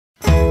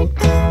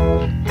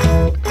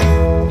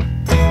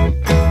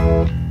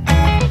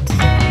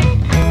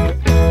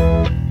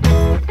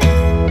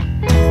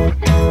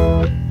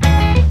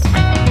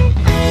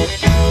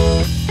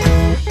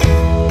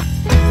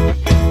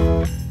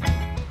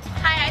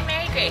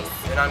Grace.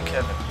 And I'm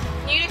Kevin.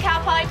 New to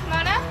Cal Poly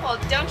Pomona? Well,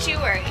 don't you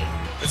worry.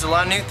 There's a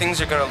lot of new things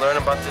you're going to learn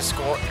about this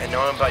school, and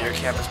knowing about your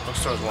campus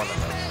bookstore is one of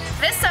them.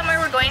 This summer,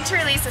 we're going to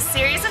release a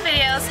series of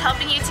videos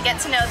helping you to get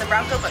to know the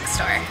Bronco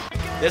Bookstore.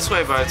 This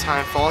way, by the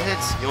time fall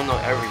hits, you'll know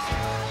everything.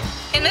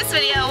 In this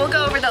video, we'll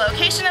go over the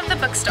location of the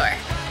bookstore,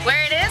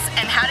 where it is,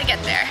 and how to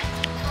get there.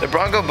 The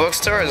Bronco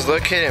Bookstore is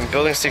located in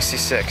Building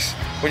 66,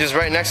 which is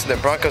right next to the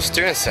Bronco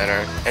Student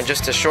Center and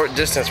just a short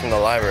distance from the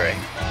library.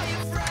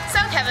 So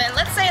Kevin,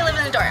 let's say I live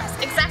in the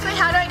dorms. Exactly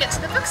how do I get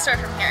to the bookstore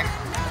from here?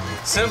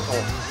 Simple,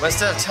 but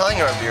instead of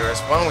telling our viewers,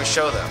 why don't we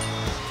show them?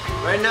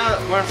 Right now,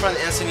 we're in front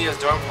of the Encinitas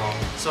dorm hall,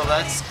 so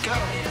let's go.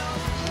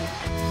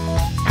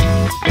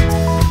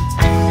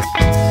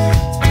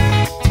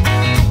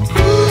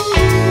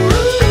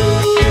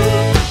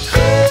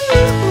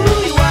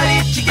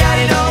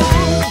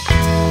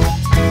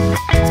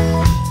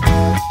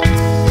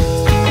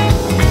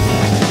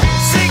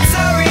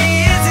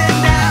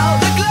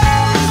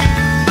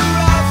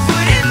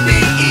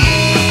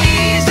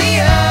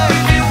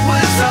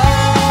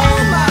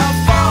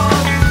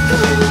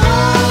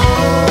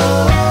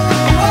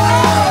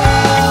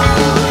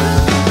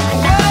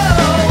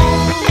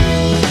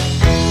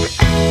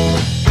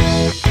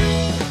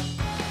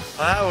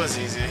 That was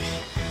easy.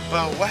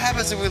 But what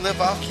happens if we live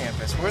off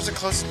campus? Where's the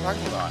closest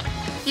parking lot?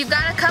 You've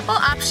got a couple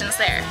options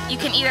there. You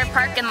can either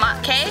park in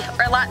Lot K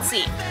or Lot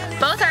C.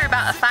 Both are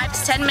about a 5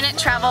 to 10 minute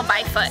travel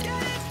by foot.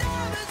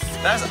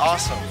 That's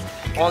awesome.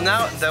 Well,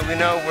 now that we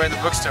know where the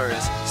bookstore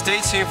is,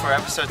 stay tuned for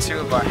episode 2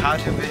 of our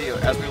how-to video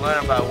as we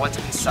learn about what's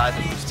inside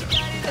the bookstore.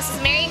 This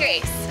is Mary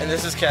Grace. And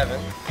this is Kevin.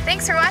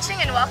 Thanks for watching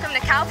and welcome to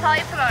Cal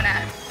Poly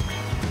Pomona.